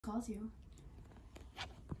calls you.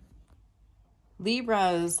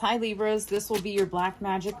 Libras. Hi, Libras. This will be your Black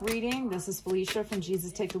Magic reading. This is Felicia from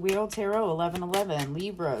Jesus Take the Wheel Tarot 1111.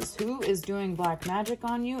 Libras, who is doing Black Magic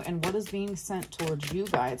on you and what is being sent towards you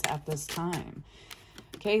guys at this time?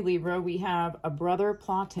 Okay, Libra, we have a brother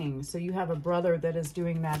plotting. So you have a brother that is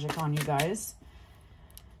doing magic on you guys.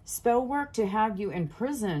 Spell work to have you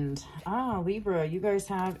imprisoned. Ah, Libra, you guys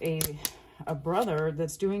have a brother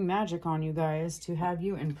that's doing magic on you guys to have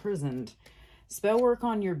you imprisoned. Spell work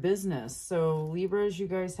on your business. So Libras, you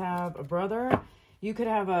guys have a brother. You could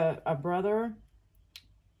have a brother.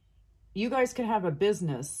 You guys could have a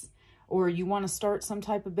business, or you want to start some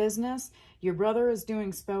type of business. Your brother is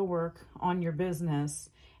doing spell work on your business,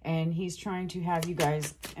 and he's trying to have you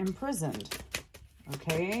guys imprisoned.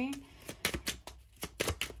 Okay?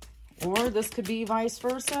 Or this could be vice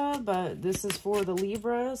versa, but this is for the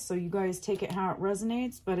Libra, so you guys take it how it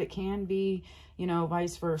resonates, but it can be, you know,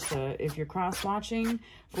 vice versa. If you're cross-watching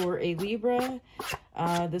for a Libra,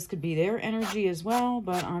 this could be their energy as well,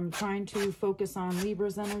 but I'm trying to focus on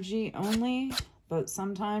Libra's energy only. But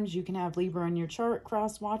sometimes you can have Libra in your chart,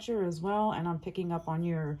 cross-watcher as well, and I'm picking up on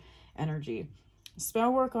your energy.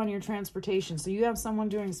 Spell work on your transportation. So you have someone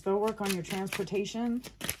doing spell work on your transportation.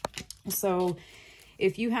 So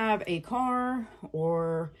if you have a car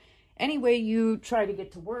or any way you try to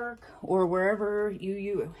get to work or wherever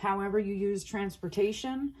however you use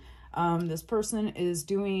transportation, this person is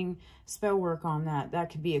doing spell work on that. That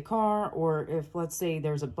could be a car, or if, let's say,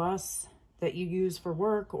 there's a bus that you use for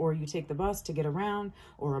work, or you take the bus to get around,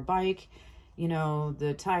 or a bike, you know,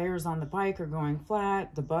 the tires on the bike are going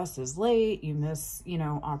flat, the bus is late, you miss, you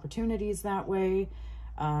know, opportunities that way,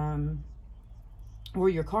 or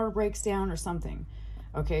your car breaks down or something.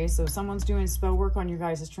 Okay, so someone's doing spell work on your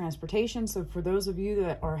guys' transportation. So for those of you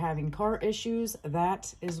that are having car issues,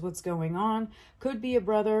 that is what's going on. Could be a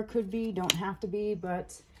brother, could be, don't have to be,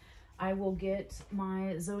 but I will get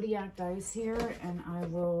my zodiac dice here and I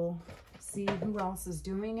will see who else is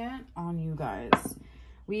doing it on you guys.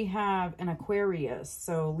 We have an Aquarius.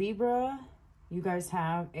 So Libra, you guys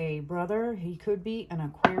have a brother. He could be an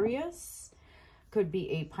Aquarius, could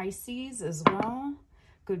be a Pisces as well.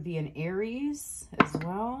 Could be an Aries as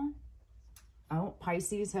well. Oh,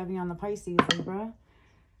 Pisces, heavy on the Pisces, Libra.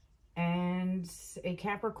 And a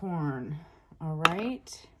Capricorn. All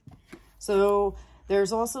right. So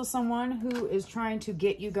there's also someone who is trying to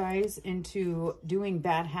get you guys into doing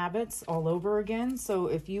bad habits all over again. So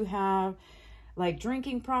if you have like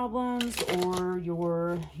drinking problems, or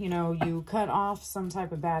you cut off some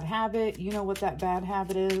type of bad habit, you know what that bad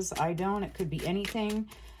habit is. I don't. It could be anything.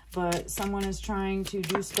 But someone is trying to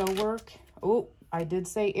do spell work. Oh, I did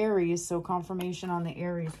say Aries, so confirmation on the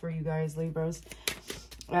Aries for you guys, Libras.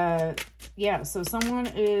 Yeah, so someone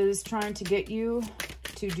is trying to get you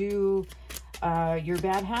to do your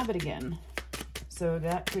bad habit again. So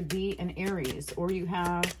that could be an Aries, or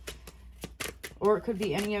it could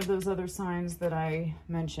be any of those other signs that I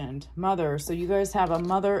mentioned. Mother, so you guys have a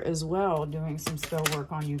mother as well doing some spell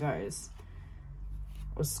work on you guys.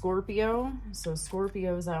 A Scorpio, so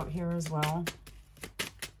Scorpio's out here as well.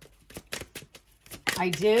 I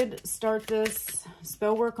did start this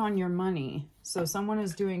spell work on your money. So someone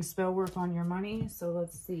is doing spell work on your money. So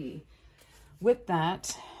let's see. With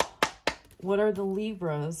that, what are the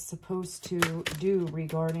Libras supposed to do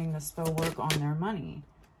regarding the spell work on their money?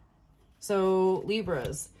 So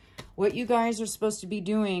Libras, what you guys are supposed to be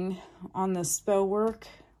doing on the spell work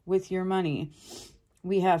with your money.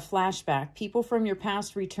 We have flashback. People from your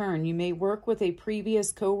past return. You may work with a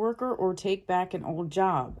previous coworker or take back an old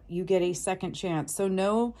job. You get a second chance. So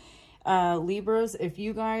no, Libras, if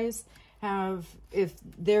you guys have, if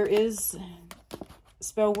there is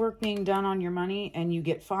spell work being done on your money and you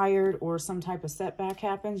get fired or some type of setback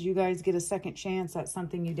happens, you guys get a second chance at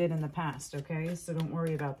something you did in the past, okay? So don't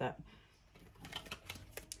worry about that.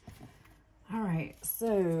 All right,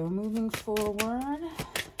 so moving forward.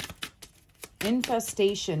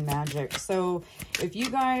 Infestation magic. So if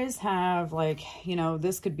you guys have, like, you know,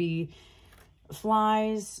 this could be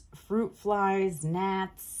flies, fruit flies,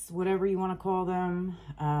 gnats, whatever you want to call them,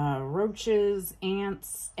 roaches,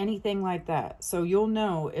 ants, anything like that. So you'll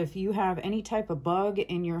know if you have any type of bug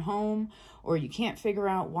in your home, or you can't figure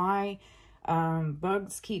out why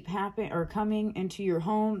bugs keep happening or coming into your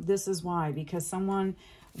home. This is why, because someone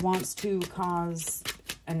wants to cause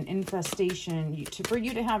an infestation for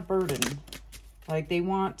you to have burden. Like, they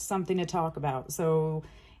want something to talk about. So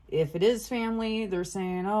if it is family, they're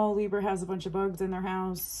saying, oh, Libra has a bunch of bugs in their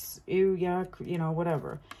house. Ew, yuck, you know,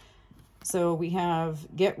 whatever. So we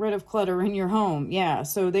have get rid of clutter in your home. Yeah,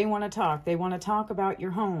 so they want to talk. They want to talk about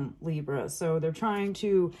your home, Libra. So they're trying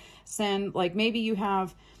to send, like maybe you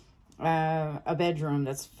have a bedroom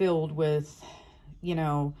that's filled with, you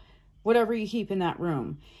know, whatever you keep in that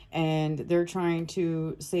room. And they're trying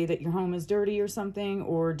to say that your home is dirty or something,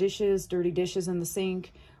 or dishes, dirty dishes in the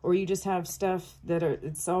sink, or you just have stuff that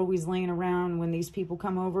it's always laying around when these people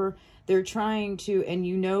come over. They're trying to, and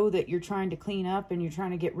you know that you're trying to clean up and you're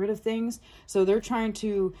trying to get rid of things. So they're trying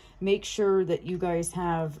to make sure that you guys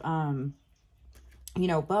have, you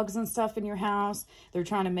know, bugs and stuff in your house. They're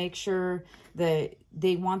trying to make sure that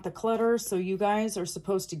they want the clutter. So you guys are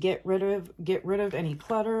supposed to get rid of any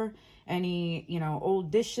clutter, any, you know, old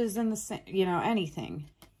dishes in the sink, you know, anything.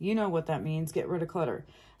 You know what that means, get rid of clutter.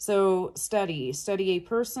 So study a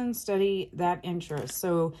person, study that interest.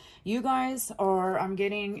 So you guys are, I'm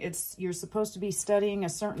getting, you're supposed to be studying a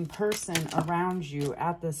certain person around you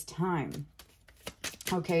at this time.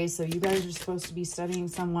 Okay, so you guys are supposed to be studying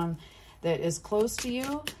someone that is close to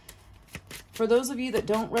you. For those of you that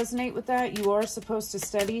don't resonate with that, you are supposed to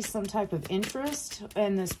study some type of interest,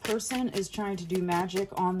 and this person is trying to do magic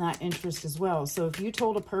on that interest as well. So if you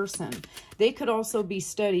told a person, they could also be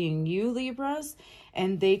studying you, Libras,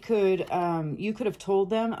 and they could, you could have told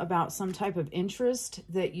them about some type of interest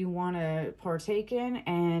that you want to partake in,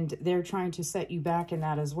 and they're trying to set you back in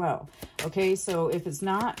that as well. Okay, so if it's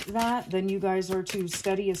not that, then you guys are to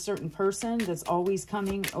study a certain person that's always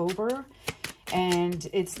coming over, and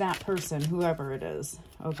it's that person, whoever it is,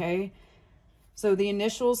 okay? So the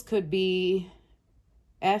initials could be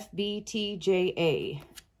FBTJA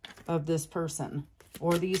of this person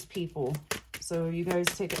or these people. So you guys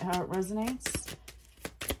take it how it resonates.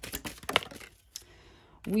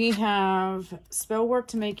 We have spell work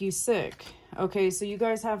to make you sick. Okay, so you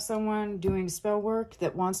guys have someone doing spell work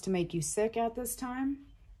that wants to make you sick at this time.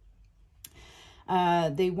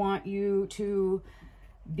 They want you to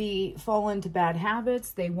fall into bad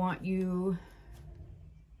habits. They want you,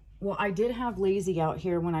 well, I did have lazy out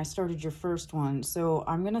here when I started your first one, so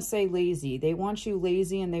I'm gonna say lazy. They want you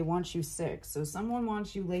lazy and they want you sick. So someone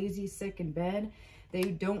wants you lazy, sick in bed. They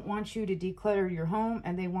don't want you to declutter your home,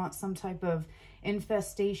 and they want some type of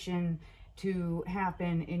infestation to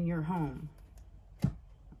happen in your home.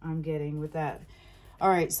 I'm getting with that. All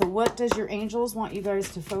right, so what does your angels want you guys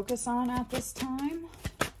to focus on at this time?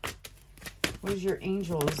 What is your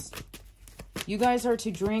angels? You guys are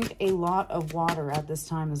to drink a lot of water at this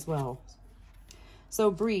time as well.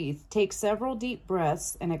 So breathe. Take several deep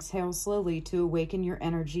breaths and exhale slowly to awaken your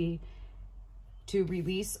energy to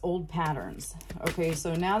release old patterns. Okay,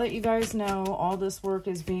 so now that you guys know all this work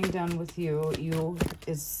is being done with you,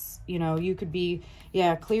 you know, you could be,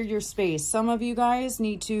 yeah, clear your space. Some of you guys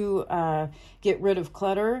need to get rid of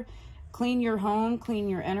clutter, clean your home, clean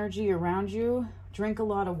your energy around you. Drink a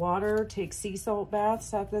lot of water, take sea salt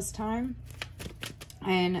baths at this time,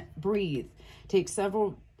 and breathe. Take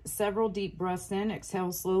several deep breaths in,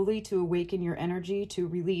 exhale slowly to awaken your energy to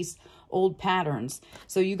release old patterns.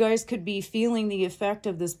 So you guys could be feeling the effect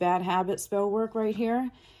of this bad habit spell work right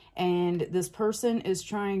here, and this person is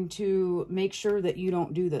trying to make sure that you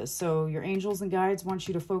don't do this. So your angels and guides want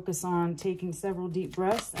you to focus on taking several deep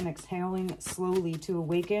breaths and exhaling slowly to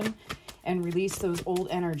awaken and release those old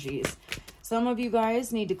energies. Some of you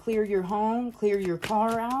guys need to clear your home, clear your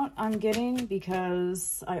car out, I'm getting,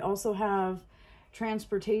 because I also have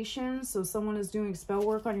transportation. So someone is doing spell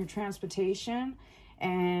work on your transportation,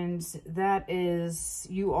 and that is,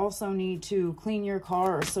 you also need to clean your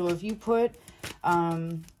car. So if you put,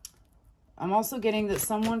 I'm also getting that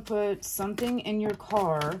someone put something in your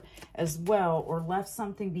car as well, or left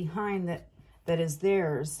something behind that is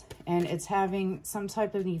theirs, and it's having some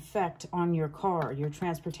type of effect on your car, your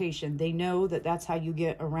transportation. They know that that's how you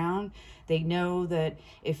get around. They know that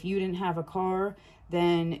if you didn't have a car,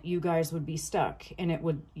 then you guys would be stuck, and it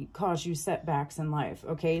would cause you setbacks in life.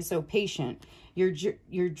 Okay, so patience. Your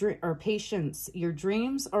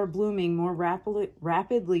dreams are blooming more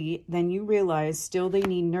rapidly than you realize. Still, they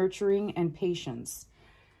need nurturing and patience.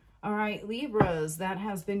 All right, Libras, that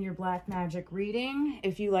has been your Black Magic reading.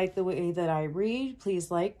 If you like the way that I read,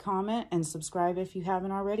 please like, comment, and subscribe if you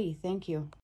haven't already. Thank you.